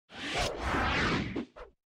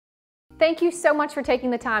Thank you so much for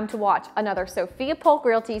taking the time to watch another Sophia Polk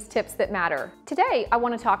Realty's Tips That Matter. Today, I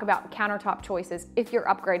want to talk about countertop choices if you're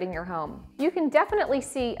upgrading your home. You can definitely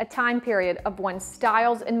see a time period of when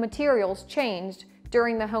styles and materials changed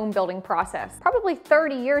during the home building process. Probably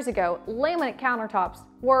 30 years ago, laminate countertops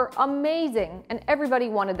were amazing and everybody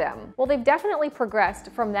wanted them. Well, they've definitely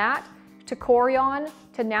progressed from that to Corian,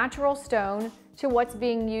 to natural stone, to what's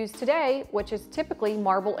being used today, which is typically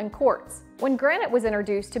marble and quartz. When granite was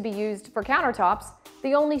introduced to be used for countertops,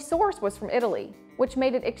 the only source was from Italy, which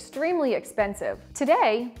made it extremely expensive.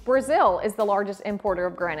 Today, Brazil is the largest importer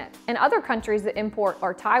of granite, and other countries that import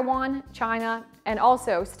are Taiwan, China, and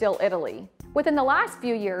also still Italy. Within the last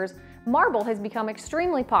few years, marble has become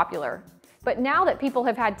extremely popular, but now that people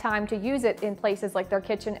have had time to use it in places like their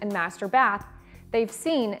kitchen and master bath, they've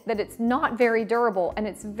seen that it's not very durable and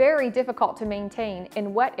it's very difficult to maintain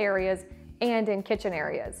in wet areas and in kitchen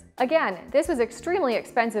areas. Again, this was extremely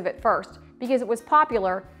expensive at first because it was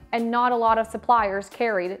popular and not a lot of suppliers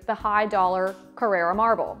carried the high-dollar Carrara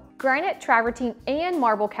marble. Granite, travertine, and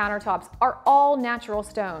marble countertops are all natural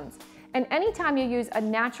stones, and anytime you use a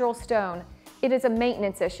natural stone, it is a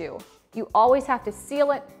maintenance issue. You always have to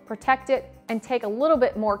seal it, protect it, and take a little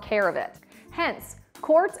bit more care of it. Hence,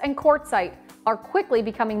 quartz and quartzite are quickly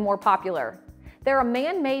becoming more popular. They're a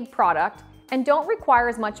man-made product and don't require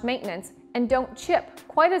as much maintenance and don't chip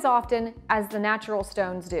quite as often as the natural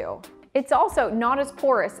stones do. It's also not as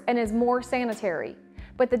porous and is more sanitary,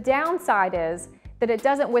 but the downside is that it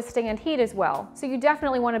doesn't withstand heat as well, so you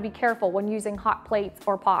definitely want to be careful when using hot plates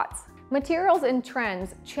or pots. Materials and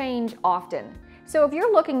trends change often, so if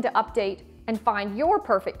you're looking to update and find your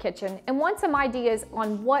perfect kitchen and want some ideas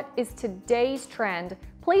on what is today's trend,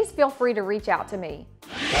 please feel free to reach out to me.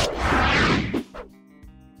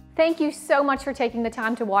 Thank you so much for taking the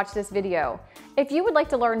time to watch this video. If you would like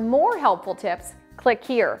to learn more helpful tips, click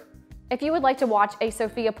here. If you would like to watch a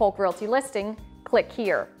Sophia Polk Realty listing, click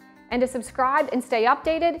here. And to subscribe and stay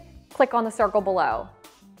updated, click on the circle below.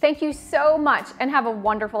 Thank you so much and have a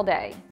wonderful day.